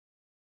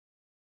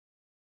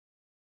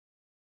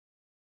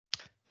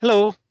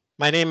Hello,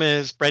 my name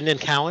is Brendan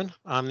Cowan.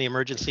 I'm the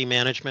Emergency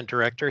Management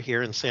Director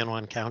here in San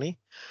Juan County.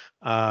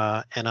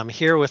 And I'm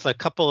here with a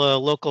couple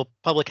of local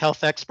public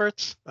health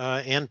experts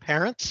and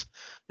parents.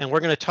 And we're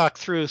going to talk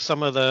through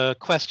some of the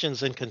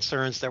questions and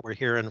concerns that we're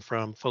hearing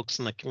from folks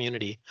in the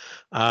community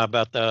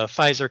about the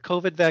Pfizer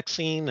COVID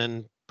vaccine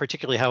and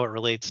particularly how it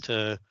relates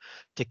to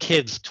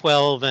kids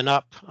 12 and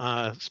up,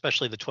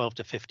 especially the 12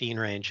 to 15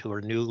 range who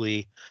are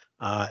newly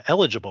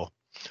eligible.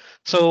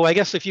 So I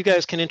guess if you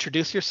guys can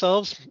introduce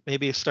yourselves,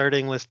 maybe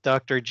starting with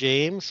Dr.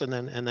 James and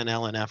then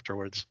Ellen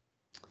afterwards.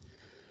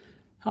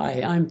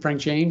 Hi, I'm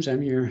Frank James.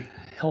 I'm your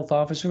health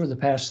officer for the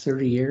past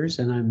 30 years,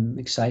 and I'm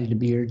excited to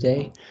be here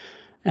today.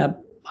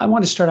 I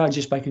want to start out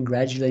just by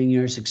congratulating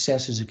your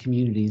success as a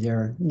community. There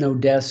are no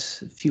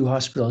deaths, few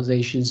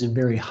hospitalizations, and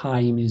very high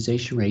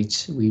immunization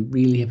rates. We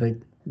really have a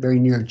very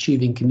near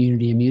achieving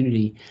community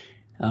immunity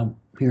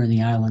here in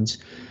the islands.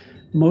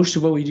 Most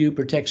of what we do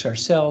protects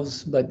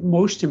ourselves, but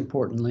most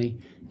importantly,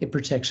 it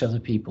protects other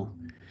people,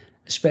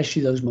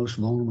 especially those most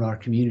vulnerable in our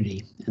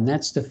community. And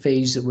that's the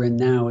phase that we're in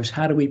now, is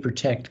how do we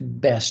protect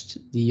best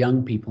the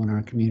young people in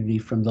our community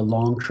from the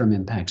long-term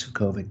impacts of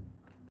COVID.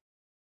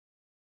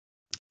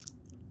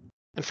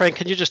 And Frank,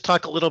 can you just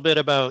talk a little bit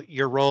about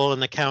your role in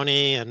the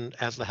county and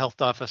as the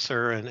health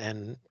officer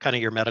and kind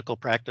of your medical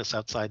practice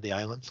outside the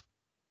islands?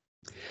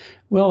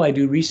 Well, I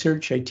do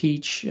research, I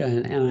teach,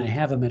 and I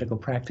have a medical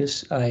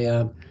practice.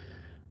 I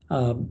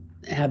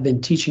have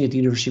been teaching at the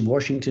University of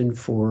Washington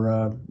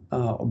for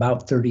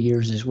about 30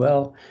 years as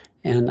well.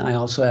 And I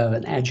also have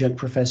an adjunct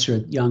professor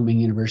at Yangming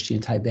University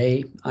in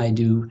Taipei.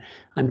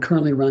 I'm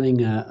currently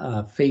running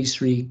a phase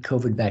 3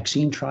 COVID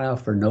vaccine trial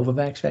for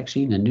Novavax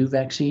vaccine, a new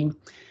vaccine.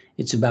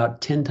 It's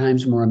about 10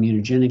 times more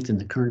immunogenic than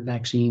the current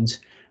vaccines.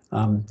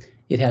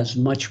 It has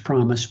much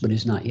promise, but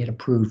is not yet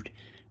approved.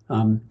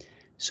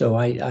 So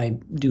I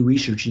do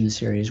research in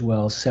this area as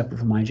well, separate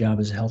from my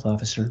job as a health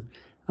officer.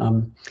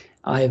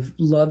 I've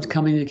loved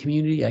coming to the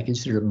community. I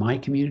consider it my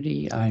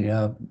community.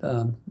 I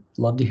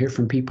love to hear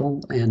from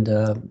people and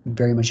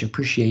very much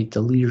appreciate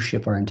the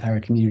leadership our entire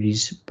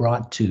community's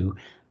brought to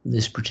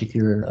this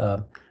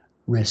particular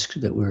risk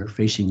that we're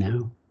facing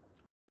now.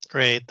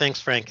 Great. Thanks,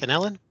 Frank. And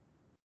Ellen?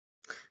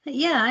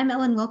 Yeah, I'm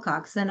Ellen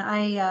Wilcox, and I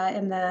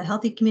am the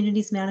Healthy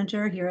Communities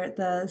Manager here at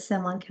the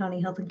San Juan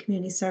County Health and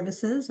Community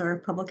Services, or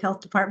Public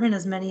Health Department,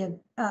 as many of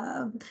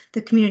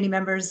the community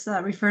members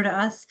refer to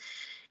us.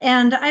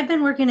 And I've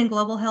been working in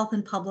global health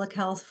and public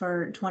health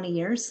for 20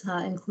 years,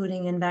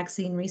 including in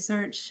vaccine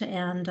research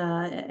and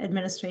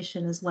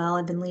administration as well.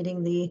 I've been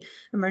leading the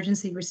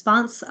emergency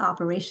response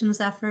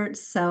operations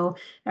efforts. So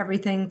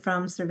everything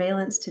from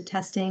surveillance to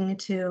testing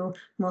to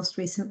most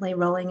recently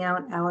rolling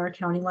out our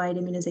countywide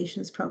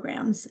immunizations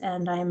programs.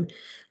 And I'm,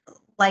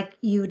 like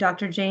you,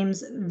 Dr.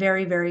 James,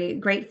 very, very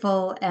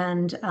grateful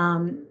and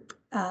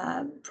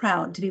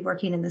proud to be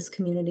working in this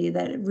community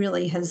that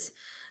really has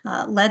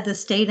led the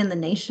state and the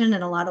nation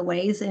in a lot of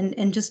ways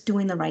and just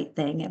doing the right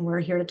thing. And we're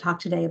here to talk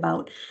today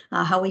about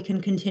how we can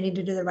continue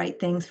to do the right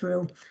thing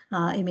through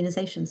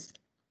immunizations.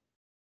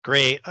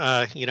 Great.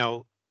 As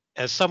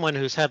someone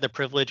who's had the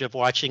privilege of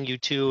watching you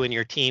two and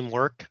your team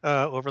work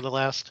over the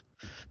last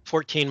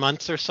 14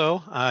 months or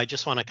so, I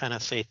just want to kind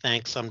of say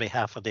thanks on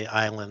behalf of the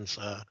islands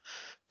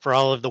for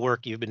all of the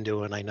work you've been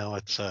doing. I know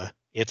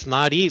it's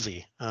not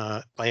easy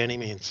by any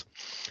means.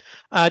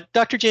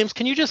 Dr. James,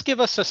 can you just give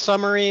us a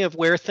summary of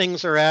where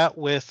things are at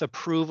with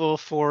approval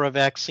for a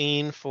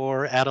vaccine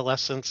for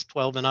adolescents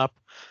 12 and up,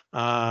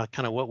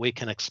 kind of what we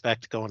can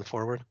expect going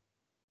forward?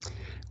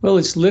 Well,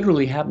 it's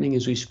literally happening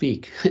as we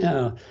speak.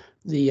 The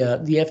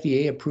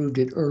FDA approved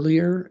it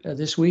earlier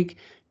this week.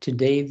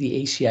 Today,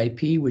 the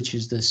ACIP, which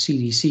is the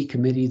CDC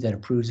committee that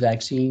approves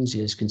vaccines,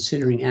 is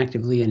considering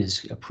actively and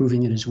is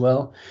approving it as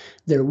well.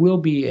 There will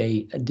be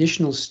an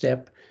additional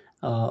step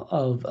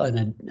of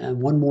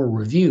one more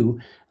review.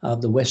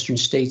 The Western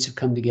states have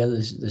come together,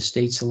 the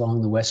states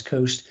along the West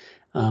Coast,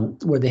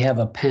 where they have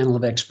a panel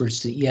of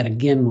experts that yet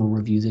again will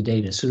review the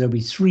data. So there'll be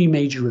 3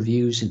 major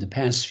reviews in the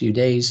past few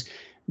days.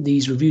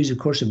 These reviews, of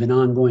course, have been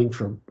ongoing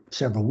for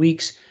several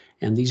weeks,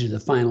 and these are the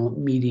final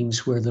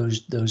meetings where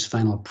those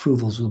final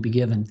approvals will be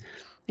given.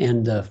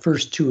 And the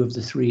first 2 of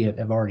the 3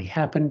 have already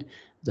happened.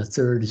 The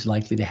third is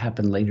likely to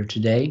happen later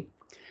today.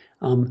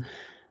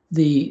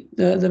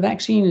 The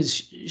vaccine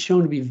is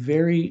shown to be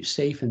very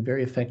safe and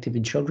very effective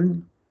in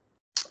children,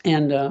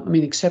 and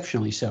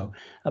exceptionally so.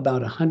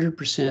 About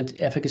 100%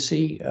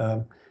 efficacy,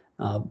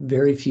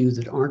 very few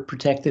that aren't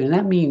protected, and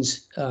that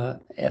means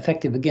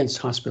effective against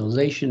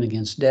hospitalization,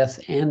 against death,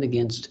 and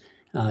against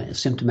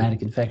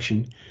symptomatic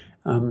infection.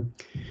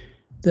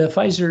 The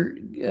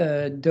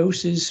Pfizer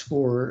doses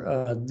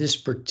for this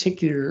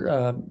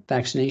particular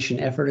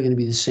vaccination effort are going to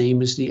be the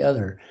same as the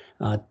other.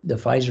 The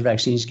Pfizer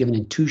vaccine is given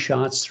in 2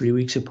 shots, 3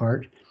 weeks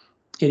apart.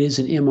 It is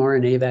an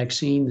mRNA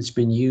vaccine that's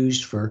been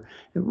used for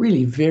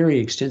really very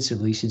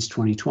extensively since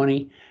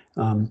 2020.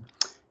 Thousands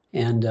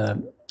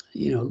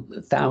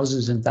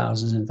and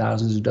thousands and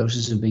thousands of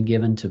doses have been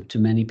given to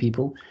many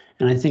people.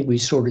 And I think we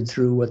sorted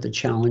through what the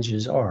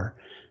challenges are.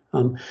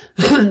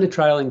 The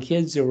trial in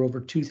kids, there were over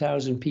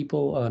 2,000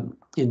 people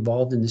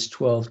involved in this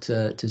 12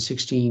 to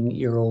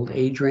 16-year-old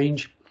age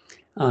range.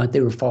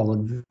 They were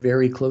followed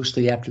very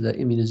closely after the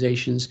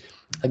immunizations,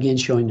 again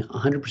showing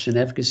 100%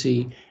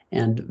 efficacy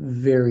and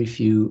very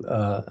few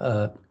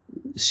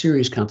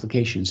serious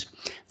complications.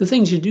 The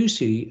things you do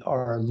see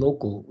are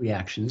local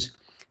reactions,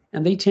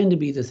 and they tend to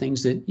be the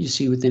things that you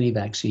see with any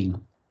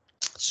vaccine.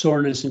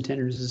 Soreness and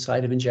tenderness at the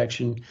site of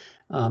injection.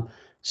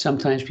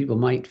 Sometimes people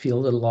might feel a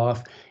little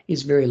off.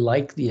 It's very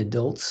like the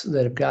adults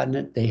that have gotten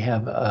it. They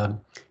have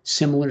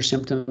similar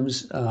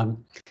symptoms,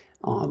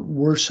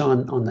 worse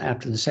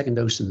after the second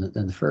dose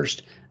than the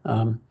first.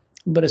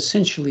 But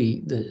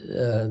essentially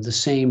the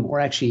same, or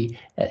actually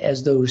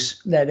as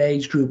that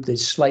age group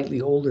that's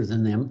slightly older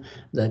than them,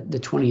 the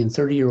 20 and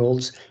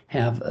 30-year-olds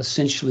have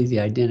essentially the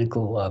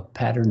identical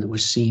pattern that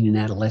was seen in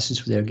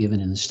adolescents where they're given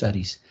in the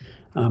studies.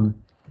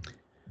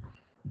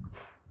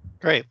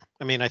 Great.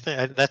 I mean, I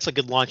think that's a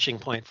good launching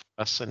point for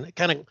us, and it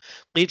kind of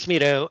leads me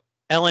to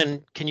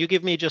Ellen. Can you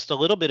give me just a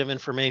little bit of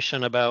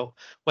information about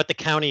what the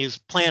county is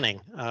planning?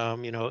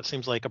 It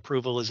seems like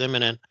approval is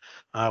imminent.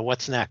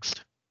 What's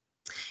next?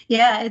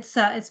 Yeah,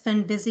 it's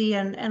been busy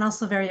and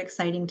also very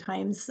exciting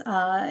times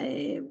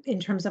in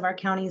terms of our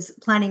county's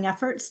planning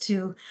efforts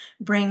to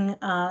bring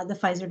the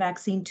Pfizer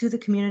vaccine to the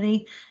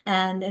community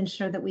and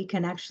ensure that we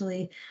can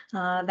actually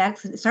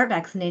start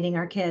vaccinating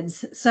our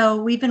kids.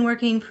 So we've been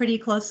working pretty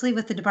closely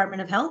with the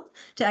Department of Health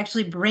to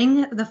actually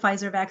bring the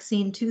Pfizer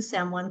vaccine to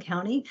San Juan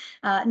County.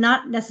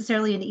 Not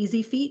necessarily an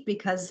easy feat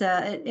because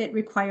it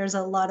requires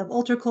a lot of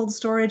ultra cold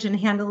storage and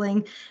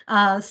handling.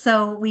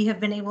 So we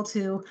have been able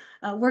to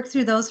work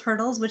through those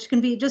hurdles, which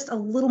can be just a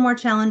little more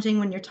challenging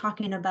when you're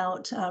talking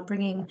about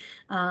bringing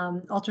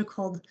ultra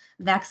cold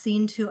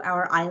vaccine to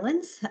our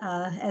islands.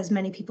 As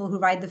many people who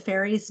ride the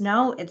ferries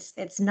know,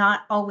 it's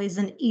not always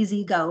an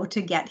easy go to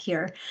get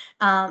here.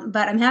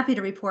 But I'm happy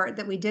to report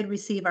that we did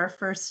receive our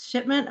first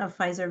shipment of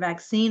Pfizer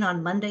vaccine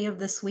on Monday of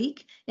this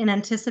week in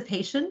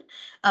anticipation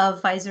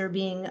of Pfizer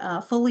being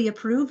fully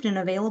approved and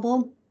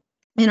available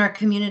in our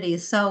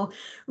communities. So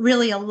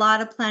really a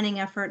lot of planning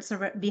efforts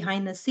are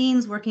behind the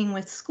scenes, working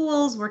with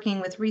schools,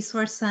 working with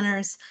resource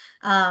centers,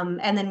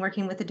 and then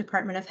working with the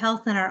Department of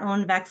Health and our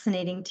own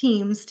vaccinating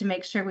teams to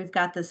make sure we've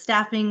got the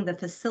staffing, the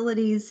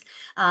facilities,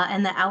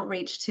 and the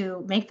outreach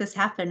to make this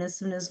happen as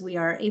soon as we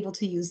are able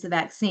to use the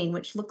vaccine,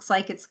 which looks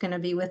like it's going to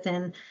be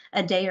within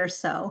a day or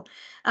so.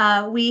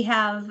 We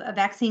have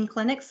vaccine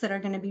clinics that are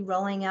going to be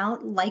rolling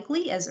out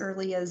likely as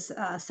early as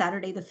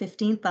Saturday the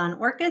 15th on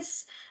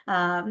Orcas,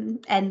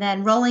 and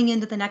then rolling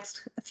into the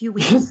next few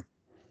weeks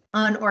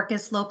on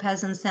Orcas,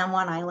 Lopez, and San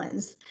Juan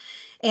Islands.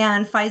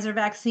 And Pfizer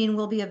vaccine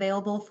will be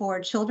available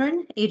for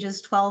children ages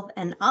 12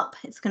 and up.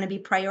 It's going to be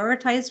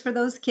prioritized for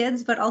those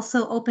kids, but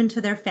also open to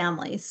their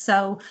families.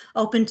 So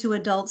open to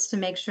adults to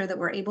make sure that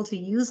we're able to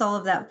use all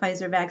of that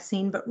Pfizer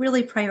vaccine, but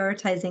really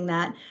prioritizing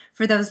that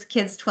for those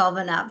kids 12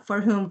 and up for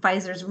whom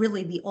Pfizer is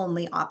really the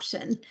only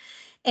option.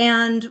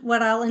 And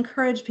what I'll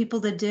encourage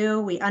people to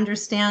do, we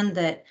understand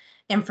that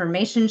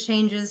information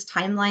changes,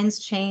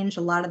 timelines change,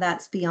 a lot of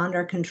that's beyond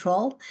our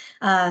control.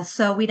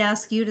 So we'd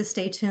ask you to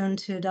stay tuned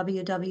to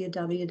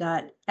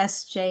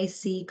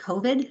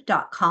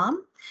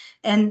www.sjccovid.com,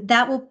 and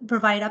that will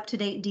provide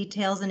up-to-date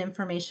details and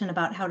information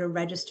about how to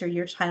register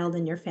your child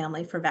and your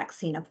family for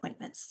vaccine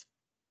appointments.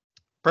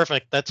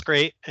 Perfect. That's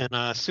great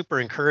and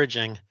super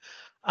encouraging.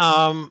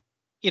 I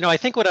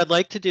think what I'd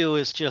like to do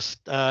is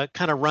just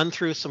kind of run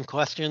through some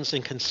questions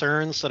and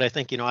concerns that I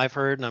think, I've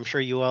heard, and I'm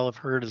sure you all have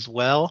heard as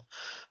well,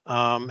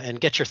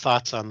 and get your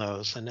thoughts on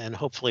those and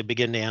hopefully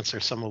begin to answer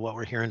some of what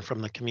we're hearing from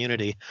the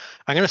community.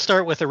 I'm going to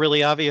start with a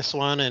really obvious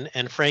one,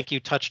 and Frank, you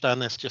touched on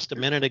this just a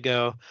minute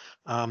ago,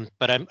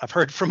 but I've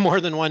heard from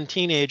more than one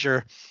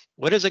teenager,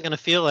 what is it going to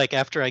feel like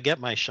after I get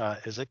my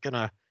shot? Is it going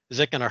to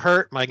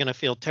hurt? Am I going to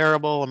feel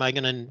terrible? Am I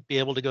going to be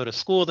able to go to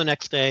school the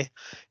next day?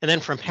 And then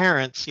from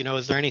parents,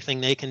 is there anything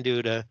they can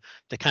do to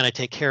kind of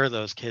take care of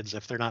those kids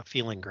if they're not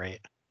feeling great?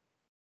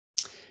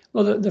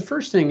 Well, the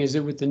first thing is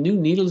that with the new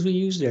needles we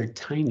use, they're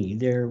tiny.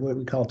 They're what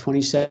we call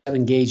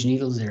 27 gauge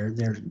needles.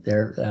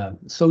 They're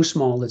so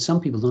small that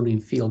some people don't even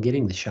feel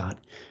getting the shot.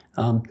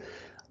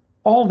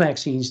 All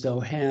vaccines, though,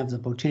 have the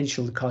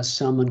potential to cause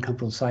some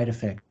uncomfortable side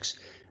effects.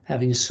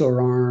 Having a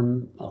sore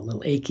arm, a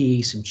little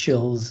achy, some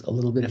chills, a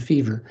little bit of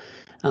fever.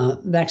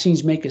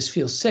 Vaccines make us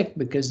feel sick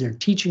because they're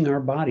teaching our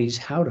bodies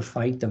how to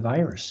fight the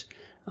virus.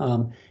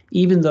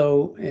 Even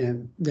though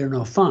they're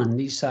no fun,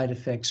 these side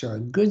effects are a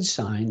good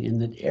sign in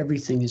that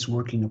everything is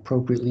working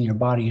appropriately in your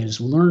body and is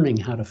learning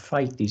how to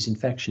fight these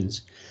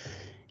infections.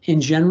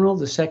 In general,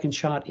 the second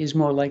shot is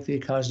more likely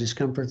to cause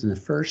discomfort than the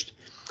first.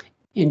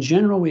 In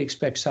general, we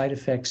expect side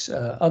effects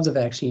of the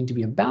vaccine to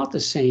be about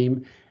the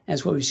same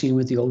as what we've seen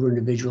with the older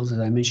individuals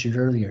that I mentioned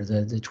earlier,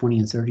 the 20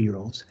 and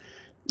 30-year-olds.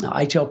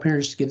 I tell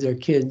parents to give their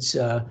kids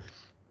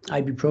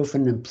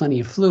ibuprofen and plenty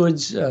of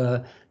fluids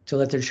to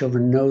let their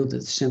children know that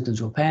the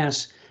symptoms will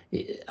pass.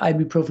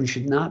 Ibuprofen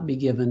should not be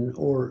given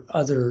or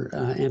other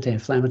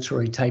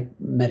anti-inflammatory type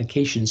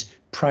medications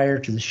prior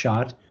to the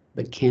shot,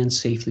 but can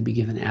safely be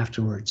given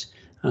afterwards.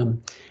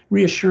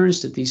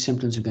 Reassurance that these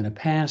symptoms are going to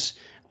pass.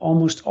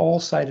 Almost all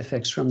side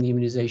effects from the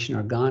immunization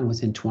are gone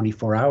within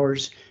 24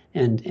 hours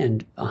and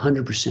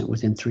 100%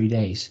 within 3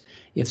 days.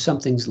 If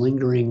something's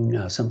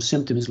lingering, some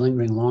symptom is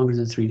lingering longer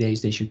than 3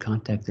 days, they should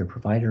contact their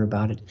provider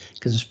about it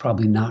because it's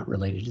probably not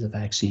related to the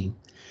vaccine.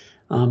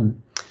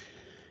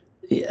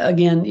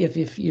 Again,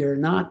 if you're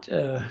not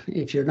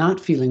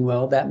feeling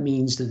well, that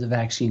means that the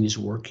vaccine is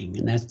working,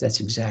 and that's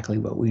exactly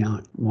what we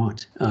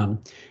want.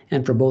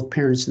 And for both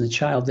parents and the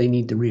child, they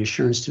need the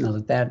reassurance to know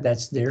that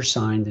that's their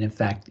sign that in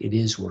fact it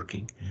is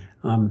working.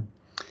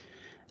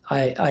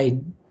 I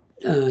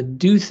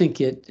do think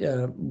it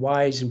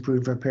wise and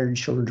prudent for parents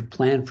and children to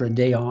plan for a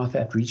day off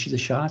after each of the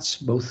shots,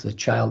 both the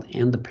child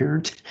and the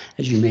parent,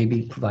 as you may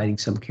be providing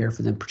some care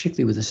for them,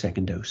 particularly with the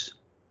second dose.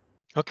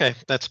 Okay,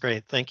 that's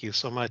great. Thank you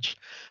so much.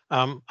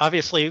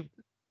 Obviously,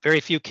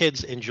 very few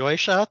kids enjoy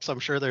shots. I'm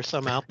sure there's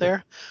some out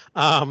there,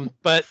 and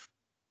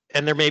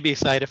there may be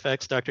side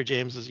effects, Dr.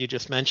 James, as you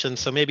just mentioned.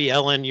 So maybe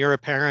Ellen, you're a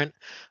parent.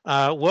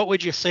 What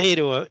would you say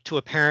to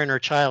a parent or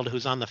child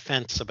who's on the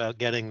fence about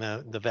getting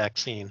the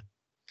vaccine?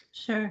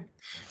 Sure.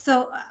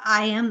 So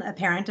I am a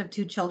parent of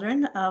 2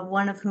 children,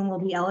 one of whom will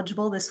be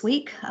eligible this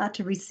week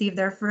to receive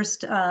their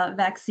first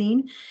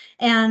vaccine,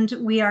 and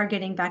we are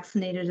getting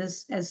vaccinated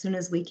as soon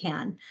as we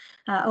can.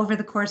 Over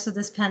the course of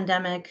this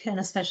pandemic, and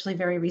especially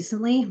very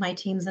recently, my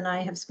teams and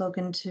I have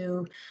spoken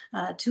to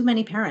too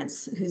many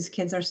parents whose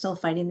kids are still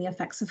fighting the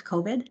effects of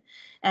COVID.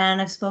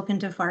 And I've spoken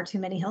to far too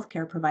many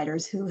healthcare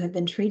providers who have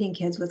been treating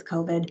kids with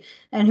COVID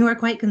and who are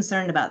quite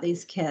concerned about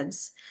these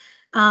kids.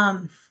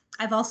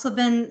 I've also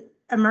been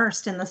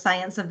immersed in the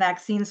science of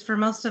vaccines for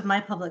most of my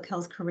public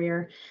health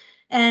career,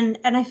 and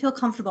I feel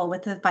comfortable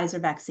with the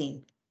Pfizer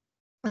vaccine.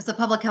 As a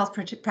public health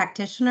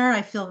practitioner,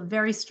 I feel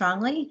very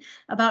strongly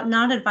about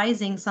not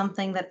advising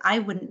something that I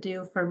wouldn't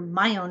do for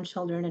my own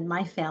children and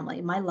my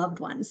family, my loved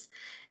ones.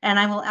 And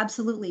I will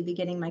absolutely be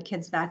getting my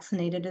kids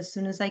vaccinated as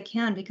soon as I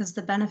can because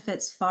the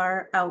benefits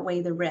far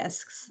outweigh the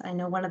risks. I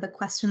know one of the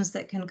questions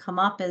that can come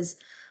up is,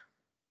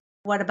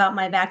 what about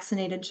my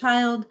vaccinated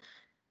child?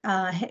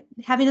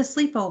 Having a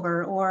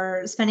sleepover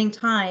or spending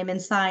time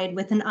inside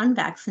with an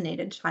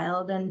unvaccinated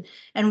child.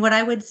 And what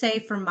I would say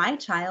for my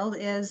child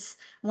is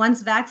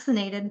once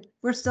vaccinated,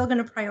 we're still going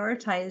to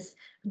prioritize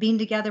being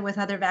together with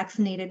other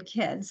vaccinated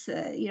kids.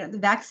 The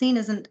vaccine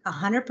isn't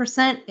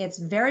 100%, it's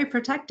very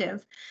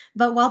protective.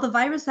 But while the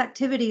virus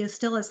activity is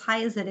still as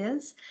high as it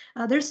is,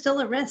 there's still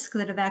a risk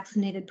that a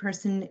vaccinated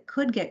person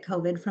could get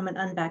COVID from an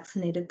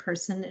unvaccinated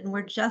person. And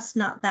we're just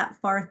not that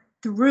far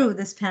through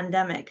this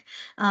pandemic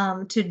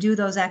to do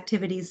those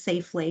activities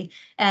safely.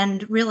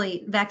 And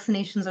really,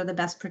 vaccinations are the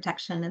best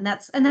protection. And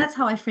that's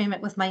how I frame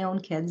it with my own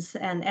kids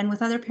and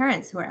with other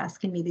parents who are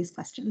asking me these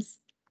questions.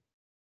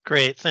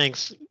 Great,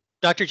 thanks.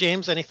 Dr.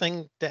 James,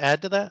 anything to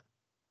add to that?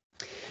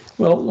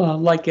 Well,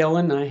 like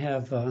Ellen, I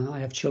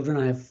have children.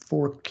 I have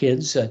 4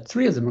 kids.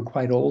 3 of them are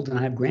quite old, and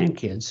I have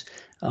grandkids.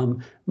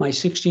 My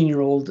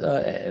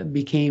 16-year-old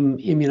became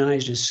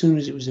immunized as soon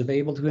as it was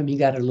available to him. He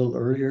got it a little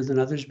earlier than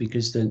others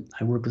because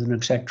I work with an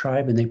Nooksack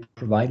tribe, and they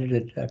provided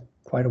it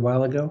quite a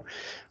while ago.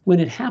 When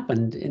it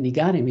happened and he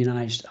got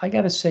immunized, I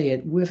got to say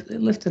it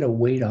lifted a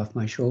weight off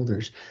my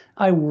shoulders.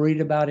 I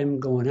worried about him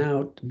going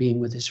out, being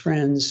with his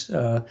friends,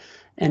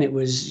 and it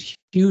was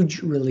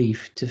huge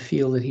relief to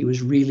feel that he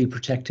was really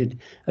protected.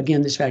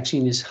 Again, this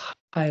vaccine is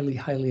highly,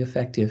 highly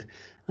effective.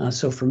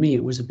 So for me,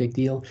 it was a big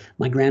deal.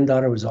 My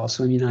granddaughter was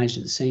also immunized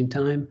at the same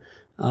time.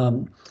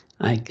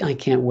 I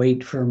can't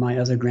wait for my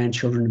other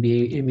grandchildren to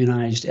be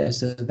immunized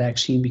as the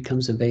vaccine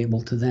becomes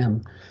available to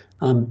them.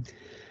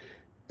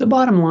 The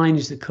bottom line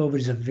is that COVID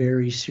is a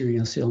very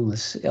serious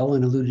illness.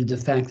 Ellen alluded to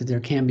the fact that there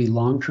can be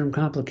long-term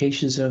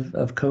complications of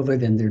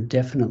COVID, and there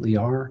definitely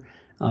are.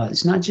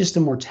 It's not just the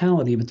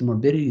mortality, but the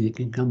morbidity that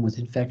can come with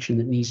infection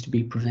that needs to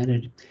be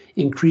prevented.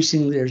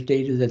 Increasingly, there's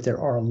data that there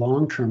are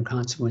long-term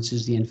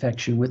consequences of the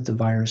infection with the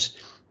virus,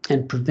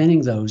 and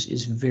preventing those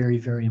is very,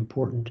 very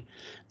important.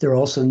 There are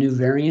also new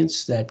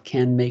variants that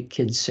can make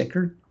kids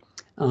sicker.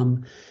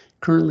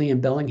 Currently in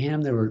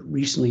Bellingham, there were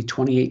recently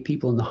 28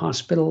 people in the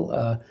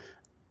hospital,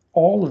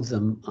 all of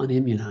them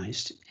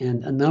unimmunized,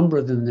 and a number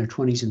of them in their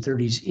 20s and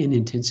 30s in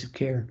intensive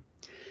care.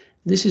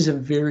 This is a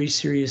very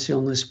serious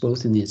illness,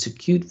 both in its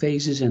acute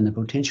phases and the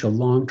potential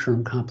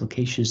long-term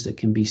complications that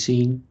can be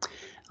seen.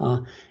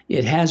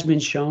 It has been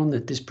shown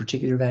that this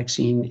particular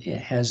vaccine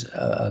has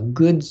a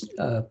good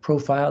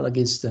profile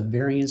against the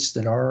variants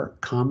that are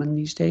common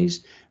these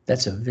days.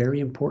 That's a very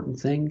important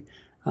thing.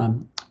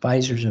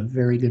 Pfizer's a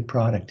very good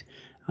product.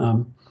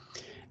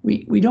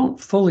 We don't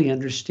fully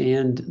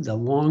understand the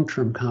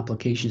long-term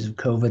complications of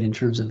COVID in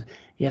terms of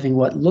having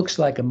what looks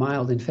like a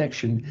mild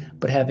infection,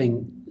 but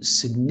having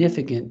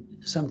significant,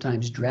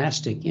 sometimes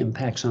drastic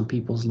impacts on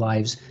people's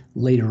lives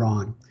later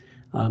on.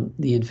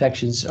 The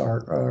infections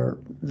are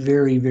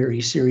very, very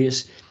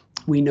serious.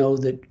 We know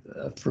that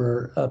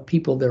for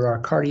people, there are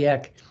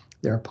cardiac,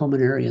 there are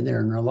pulmonary, and there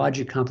are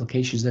neurologic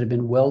complications that have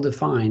been well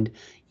defined,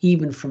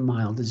 even from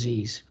mild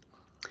disease.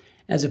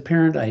 As a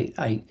parent,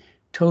 I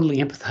totally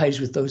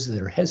empathize with those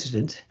that are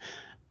hesitant,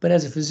 but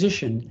as a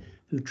physician,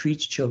 who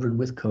treats children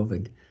with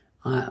COVID,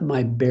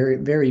 my very,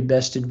 very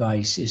best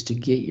advice is to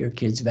get your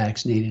kids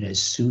vaccinated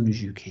as soon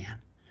as you can.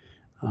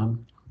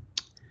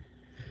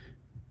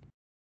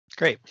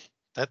 Great.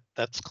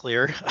 That's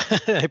clear.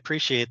 I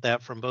appreciate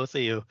that from both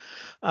of you.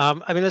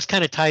 I mean, this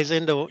kind of ties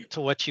into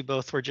what you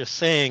both were just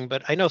saying,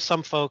 but I know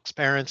some folks,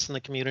 parents in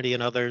the community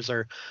and others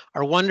are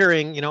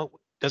wondering,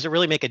 does it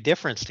really make a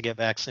difference to get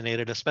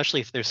vaccinated,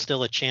 especially if there's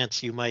still a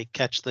chance you might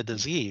catch the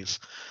disease?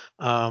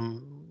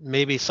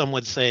 Maybe some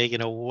would say,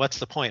 what's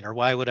the point, or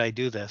why would I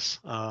do this?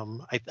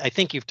 I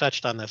think you've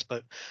touched on this,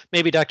 but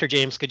maybe Dr.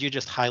 James, could you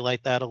just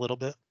highlight that a little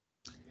bit?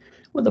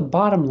 Well, the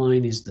bottom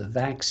line is the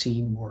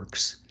vaccine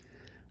works.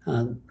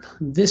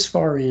 This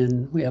far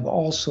in, we have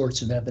all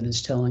sorts of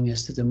evidence telling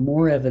us that the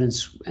more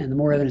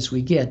evidence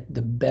we get,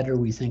 the better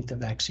we think the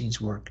vaccines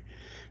work.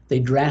 They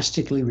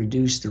drastically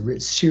reduce the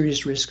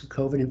serious risk of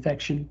COVID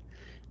infection.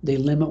 They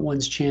limit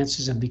one's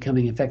chances of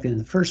becoming infected in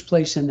the first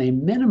place, and they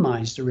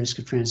minimize the risk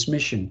of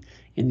transmission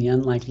in the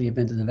unlikely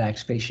event that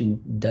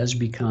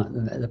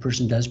the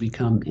person does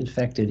become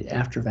infected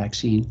after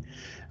vaccine.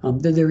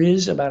 There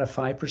is about a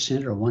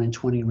 5% or 1 in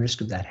 20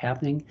 risk of that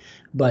happening,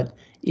 but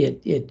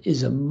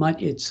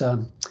it's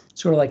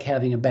sort of like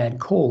having a bad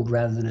cold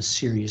rather than a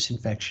serious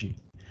infection.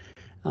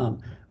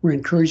 We're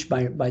encouraged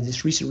by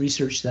this recent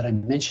research that I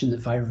mentioned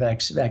that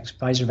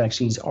Pfizer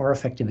vaccines are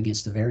effective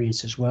against the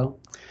variants as well.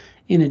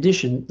 In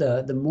addition,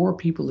 the more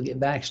people that get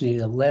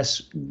vaccinated, the less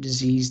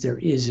disease there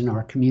is in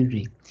our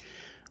community.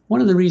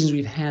 One of the reasons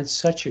we've had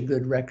such a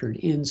good record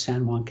in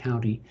San Juan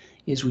County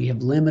is we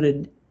have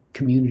limited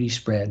community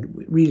spread.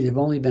 Really, there have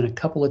only been a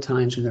couple of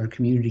times when there are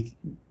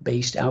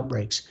community-based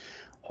outbreaks.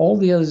 All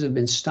the others have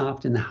been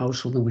stopped in the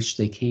household in which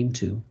they came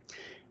to.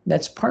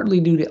 That's partly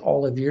due to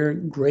all of your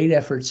great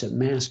efforts at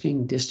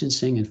masking,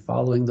 distancing, and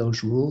following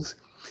those rules.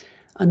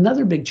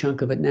 Another big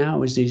chunk of it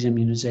now is these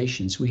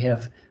immunizations. We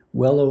have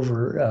well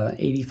over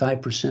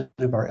 85%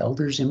 of our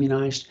elders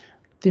immunized.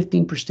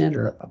 15%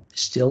 are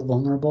still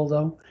vulnerable,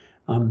 though.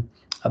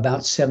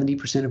 About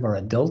 70% of our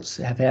adults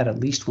have had at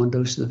least one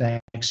dose of the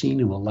vaccine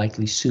and will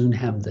likely soon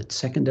have the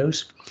second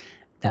dose.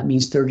 That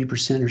means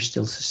 30% are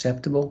still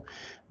susceptible.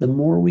 The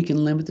more we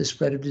can limit the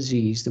spread of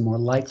disease, the more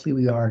likely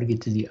we are to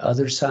get to the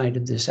other side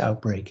of this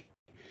outbreak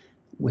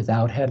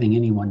without having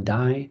anyone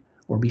die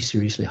or be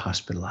seriously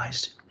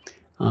hospitalized.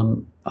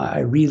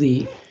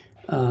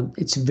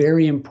 It's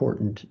very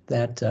important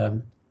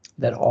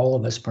that all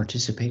of us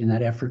participate in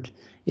that effort.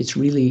 It's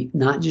really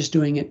not just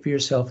doing it for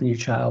yourself and your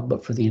child,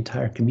 but for the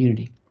entire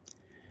community.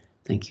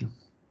 Thank you.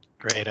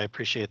 Great, I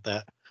appreciate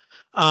that.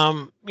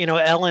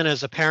 Ellen,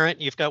 as a parent,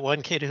 you've got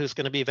one kid who's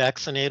going to be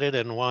vaccinated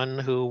and one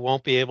who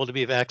won't be able to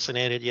be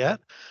vaccinated yet.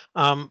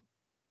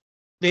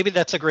 Maybe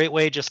that's a great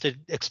way just to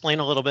explain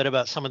a little bit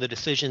about some of the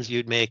decisions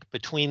you'd make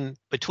between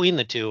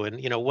the two,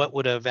 and what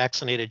would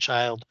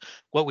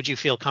what would you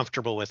feel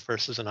comfortable with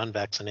versus an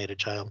unvaccinated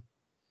child?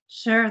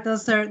 Sure,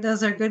 those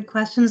are good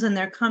questions, and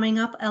they're coming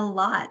up a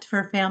lot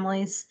for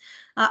families.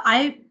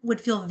 I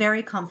would feel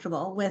very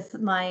comfortable with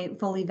my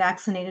fully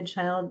vaccinated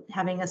child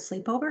having a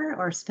sleepover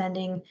or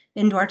spending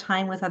indoor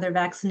time with other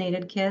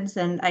vaccinated kids.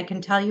 And I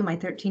can tell you, my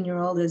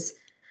 13-year-old is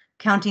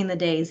counting the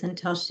days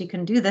until she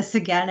can do this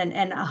again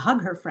and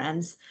hug her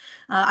friends.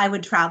 I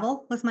would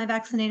travel with my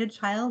vaccinated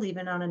child,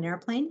 even on an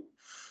airplane.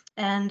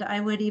 And I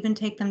would even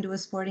take them to a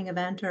sporting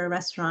event or a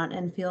restaurant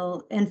and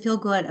feel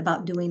good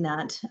about doing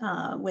that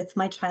with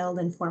my child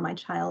and for my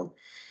child.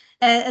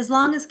 As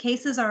long as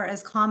cases are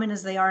as common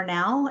as they are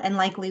now, and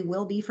likely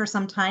will be for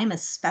some time,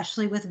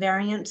 especially with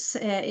variants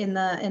in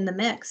the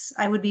mix,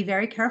 I would be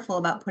very careful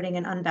about putting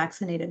an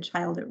unvaccinated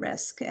child at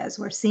risk. As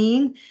we're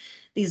seeing,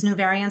 these new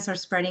variants are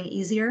spreading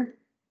easier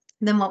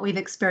than what we've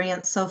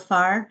experienced so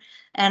far.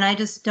 And I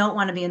just don't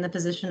want to be in the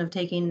position of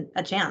taking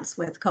a chance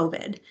with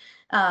COVID.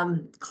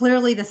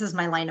 Clearly, this is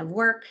my line of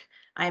work.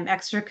 I'm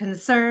extra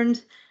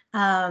concerned,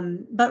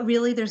 but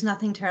really there's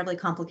nothing terribly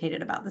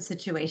complicated about the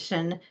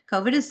situation.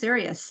 COVID is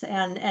serious,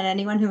 and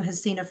anyone who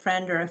has seen a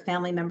friend or a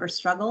family member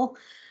struggle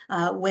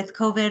with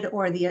COVID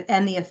or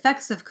the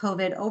effects of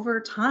COVID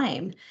over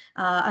time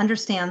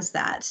understands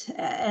that.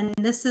 And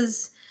this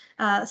is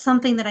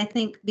something that I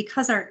think,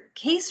 because our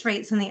case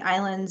rates in the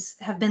islands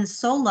have been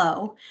so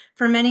low,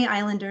 for many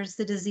islanders,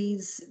 the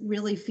disease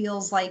really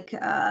feels like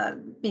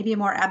maybe a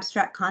more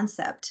abstract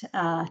concept.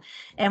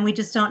 And we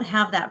just don't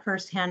have that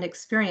firsthand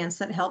experience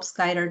that helps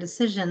guide our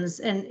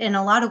decisions. And in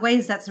a lot of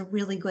ways, that's a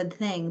really good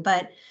thing.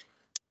 But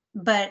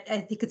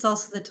I think it's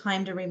also the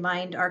time to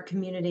remind our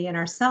community and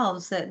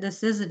ourselves that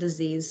this is a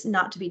disease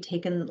not to be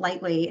taken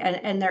lightly.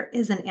 And there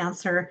is an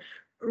answer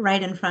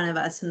right in front of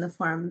us in the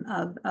form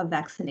of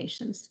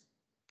vaccinations.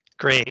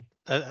 Great.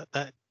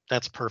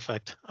 That's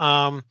perfect.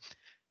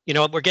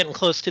 We're getting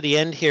close to the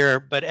end here,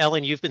 but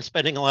Ellen, you've been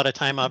spending a lot of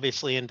time,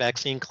 obviously, in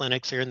vaccine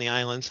clinics here in the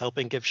islands,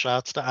 helping give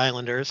shots to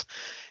islanders.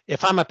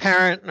 If I'm a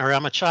parent or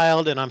I'm a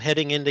child and I'm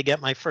heading in to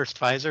get my first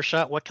Pfizer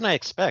shot, what can I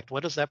expect?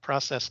 What does that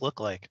process look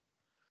like?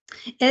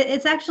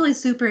 It's actually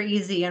super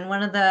easy. And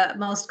one of the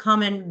most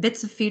common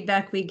bits of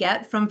feedback we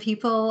get from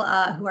people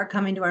who are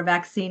coming to our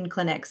vaccine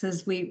clinics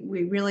is we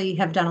really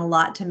have done a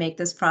lot to make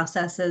this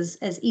process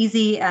as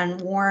easy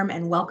and warm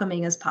and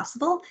welcoming as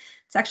possible.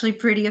 It's actually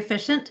pretty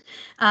efficient.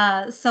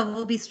 So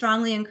we'll be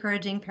strongly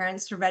encouraging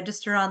parents to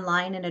register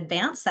online in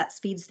advance. That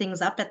speeds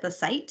things up at the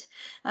site.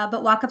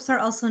 But walk-ups are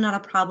also not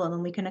a problem,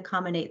 and we can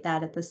accommodate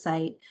that at the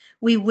site.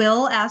 We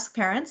will ask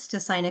parents to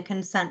sign a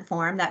consent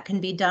form that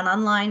can be done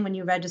online when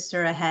you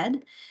register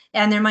ahead.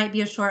 And there might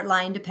be a short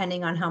line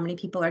depending on how many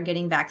people are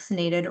getting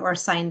vaccinated or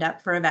signed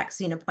up for a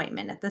vaccine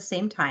appointment at the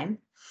same time.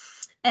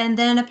 And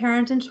then a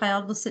parent and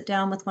child will sit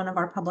down with one of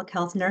our public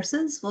health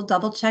nurses. We'll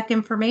double check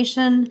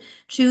information,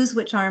 choose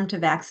which arm to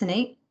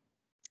vaccinate.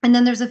 And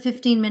then there's a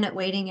 15-minute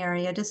waiting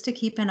area just to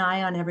keep an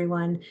eye on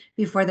everyone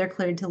before they're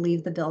cleared to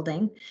leave the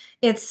building.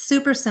 It's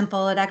super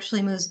simple. It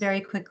actually moves very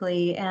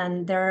quickly,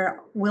 and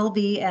there will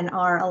be and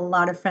are a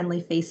lot of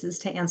friendly faces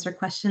to answer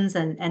questions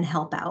and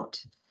help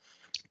out.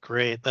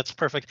 Great, that's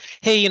perfect.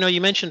 Hey,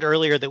 you mentioned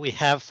earlier that we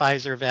have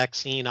Pfizer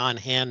vaccine on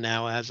hand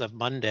now as of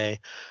Monday.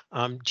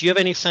 Do you have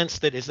any sense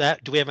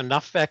do we have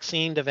enough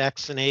vaccine to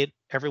vaccinate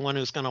everyone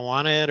who's going to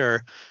want it,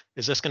 or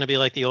is this going to be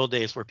like the old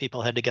days where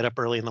people had to get up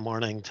early in the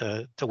morning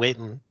to wait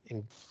and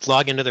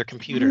log into their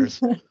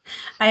computers?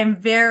 I'm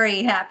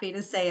very happy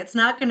to say it's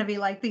not going to be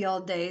like the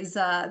old days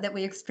that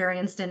we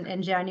experienced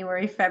in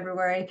January,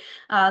 February.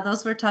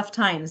 Those were tough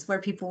times where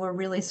people were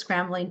really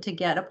scrambling to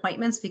get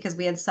appointments because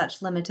we had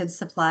such limited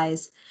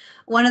supplies.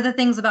 One of the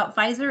things about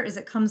Pfizer is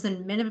it comes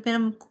in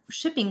minimum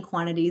shipping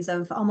quantities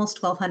of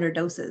almost 1,200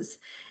 doses.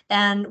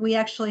 And we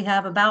actually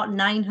have about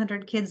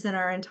 900 kids in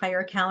our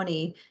entire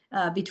county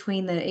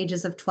between the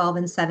ages of 12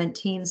 and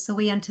 17. So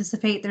we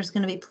anticipate there's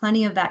going to be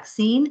plenty of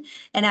vaccine.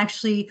 And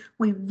actually,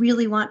 we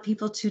really want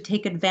people to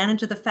take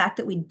advantage of the fact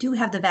that we do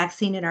have the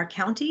vaccine in our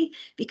county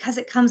because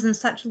it comes in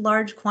such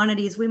large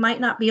quantities. We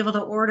might not be able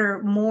to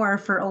order more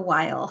for a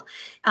while.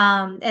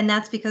 And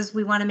that's because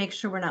we want to make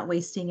sure we're not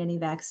wasting any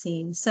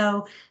vaccine.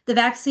 So the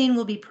vaccine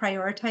will be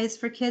prioritized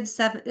for kids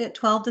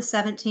 12 to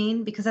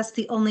 17 because that's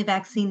the only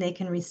vaccine they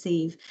can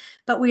receive.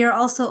 But we are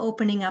also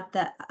opening up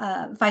the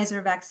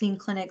Pfizer vaccine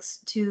clinics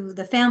to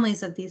the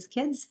families of these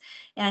kids.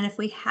 And if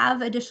we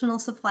have additional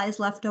supplies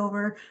left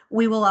over,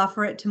 we will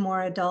offer it to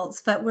more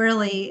adults. But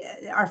really,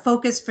 our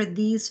focus for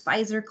these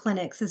Pfizer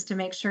clinics is to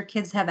make sure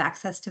kids have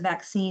access to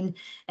vaccine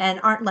and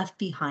aren't left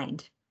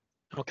behind.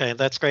 Okay,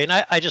 that's great.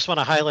 And I just want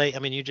to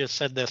highlight, you just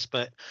said this,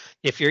 but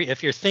if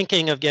you're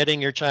thinking of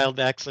getting your child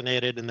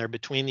vaccinated and they're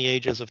between the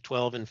ages of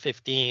 12 and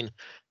 15,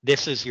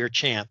 this is your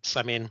chance.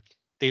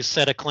 These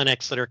set of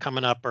clinics that are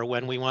coming up are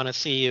when we want to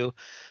see you.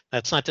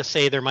 That's not to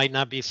say there might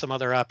not be some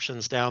other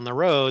options down the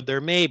road.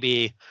 There may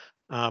be,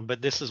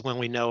 but this is when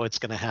we know it's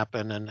going to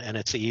happen, and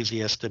it's the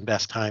easiest and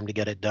best time to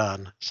get it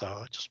done. So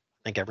I just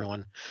think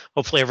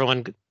hopefully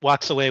everyone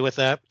walks away with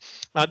that.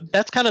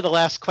 That's kind of the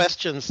last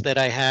questions that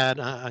I had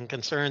on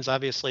concerns.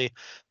 Obviously,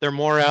 there are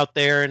more out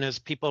there, and as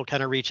people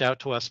kind of reach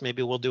out to us,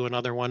 maybe we'll do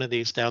another one of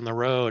these down the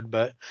road.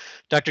 But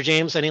Dr.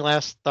 James, any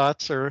last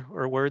thoughts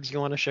or words you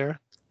want to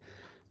share?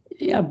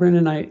 Yeah,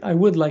 Brendan, I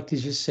would like to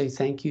just say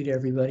thank you to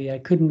everybody. I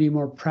couldn't be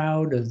more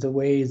proud of the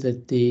way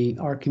that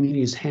our community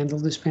has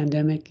handled this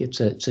pandemic.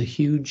 It's a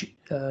huge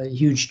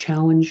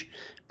challenge.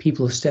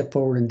 People have stepped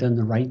forward and done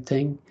the right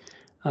thing.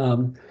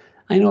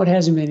 I know it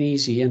hasn't been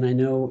easy, and I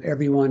know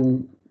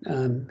everyone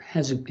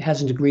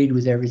hasn't agreed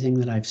with everything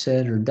that I've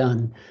said or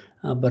done.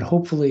 But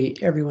hopefully,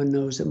 everyone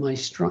knows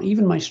that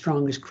even my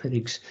strongest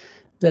critics,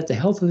 that the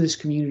health of this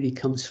community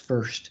comes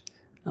first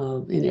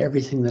in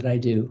everything that I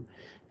do.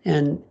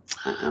 And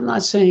I'm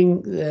not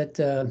saying that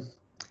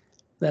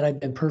that I've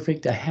been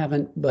perfect. I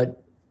haven't,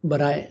 but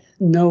I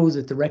know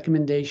that the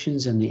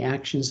recommendations and the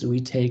actions that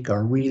we take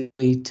are really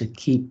to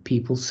keep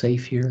people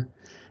safe here.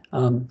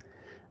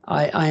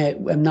 I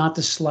am not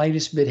the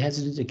slightest bit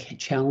hesitant to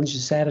challenge the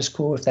status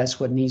quo if that's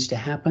what needs to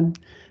happen.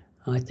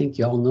 I think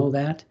you all know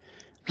that.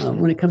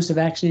 When it comes to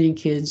vaccinating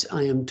kids,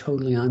 I am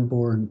totally on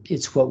board.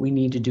 It's what we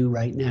need to do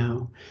right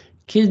now.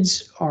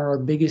 Kids are our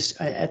biggest,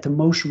 at the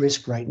most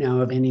risk right now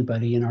of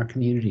anybody in our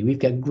community. We've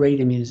got great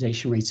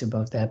immunization rates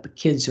above that, but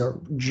kids are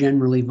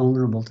generally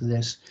vulnerable to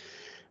this.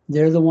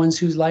 They're the ones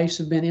whose lives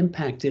have been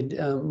impacted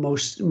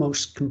most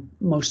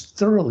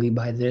thoroughly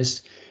by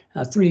this.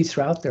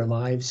 Throughout their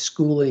lives,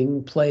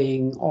 schooling,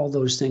 playing, all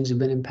those things have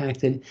been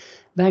impacted.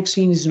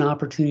 Vaccine is an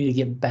opportunity to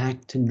get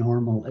back to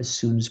normal as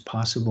soon as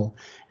possible.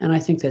 And I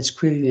think that's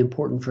critically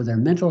important for their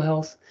mental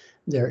health,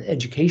 their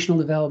educational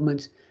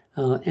development,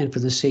 and for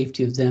the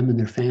safety of them and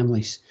their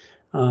families.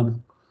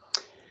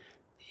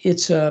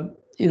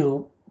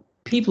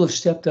 People have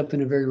stepped up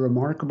in a very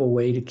remarkable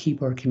way to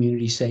keep our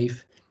community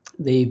safe.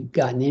 They've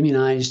gotten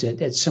immunized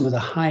at some of the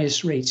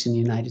highest rates in the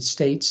United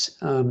States.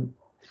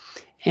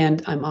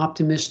 And I'm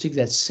optimistic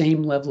that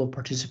same level of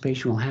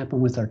participation will happen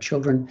with our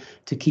children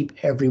to keep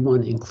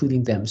everyone,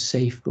 including them,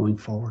 safe going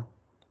forward.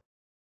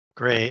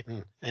 Great.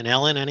 And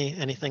Ellen,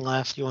 anything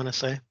last you want to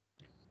say?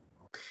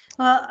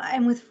 Well,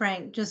 I'm with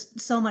Frank, just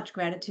so much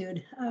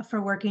gratitude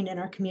for working in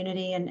our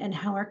community and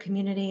how our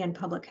community and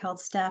public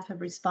health staff have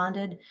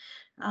responded.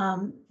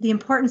 The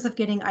importance of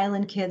getting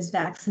island kids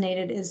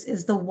vaccinated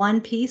is the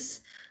one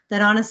piece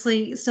that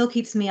honestly still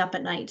keeps me up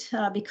at night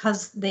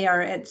because they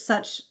are at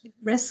such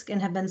risk and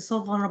have been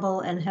so vulnerable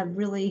and have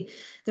really,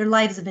 their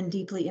lives have been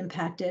deeply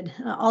impacted.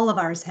 All of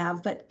ours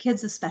have, but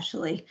kids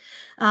especially.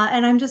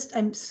 And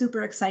I'm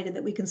super excited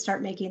that we can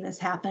start making this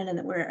happen and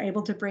that we're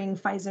able to bring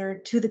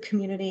Pfizer to the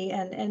community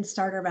and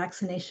start our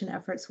vaccination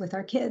efforts with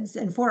our kids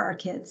and for our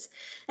kids.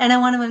 And I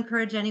want to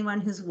encourage anyone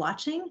who's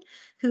watching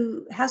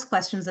who has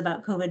questions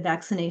about COVID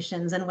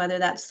vaccinations and whether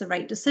that's the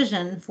right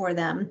decision for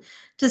them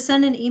to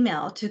send an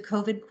email to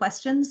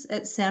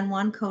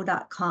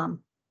covidquestions@sanjuanco.com.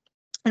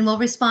 And we'll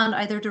respond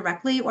either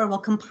directly or we'll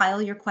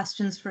compile your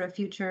questions for a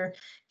future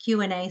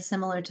Q&A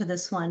similar to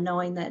this one,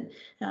 knowing that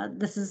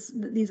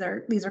these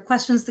are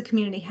questions the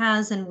community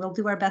has, and we'll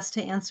do our best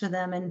to answer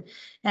them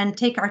and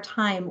take our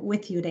time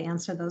with you to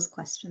answer those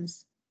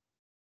questions.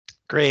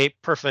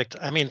 Great, perfect.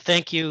 I mean,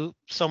 thank you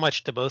so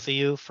much to both of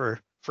you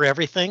for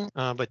everything,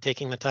 but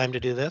taking the time to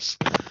do this.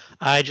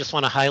 I just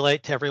want to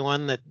highlight to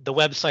everyone that the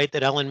website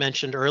that Ellen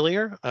mentioned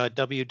earlier,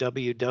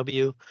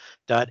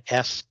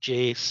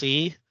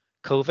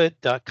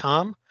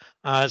 www.sjccovid.com,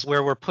 is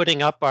where we're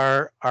putting up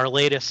our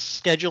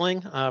latest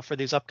scheduling for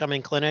these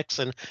upcoming clinics,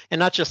 and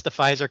not just the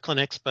Pfizer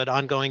clinics, but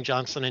ongoing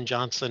Johnson &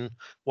 Johnson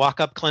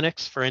walk-up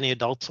clinics for any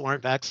adults who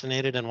aren't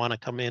vaccinated and want to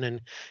come in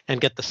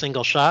and get the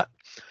single shot.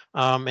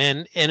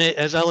 And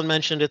as Ellen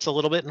mentioned, it's a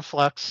little bit in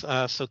flux,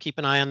 so keep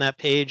an eye on that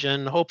page,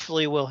 and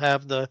hopefully we'll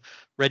have the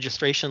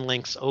registration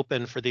links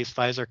open for these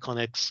Pfizer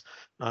clinics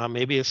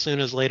maybe as soon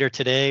as later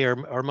today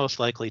or most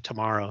likely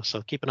tomorrow.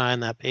 So keep an eye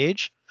on that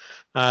page.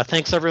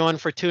 Thanks everyone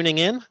for tuning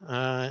in,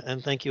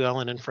 and thank you,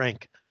 Ellen and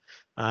Frank.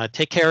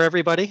 Take care,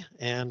 everybody,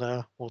 and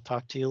we'll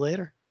talk to you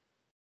later.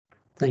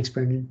 Thanks,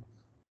 Brendan.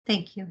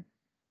 Thank you.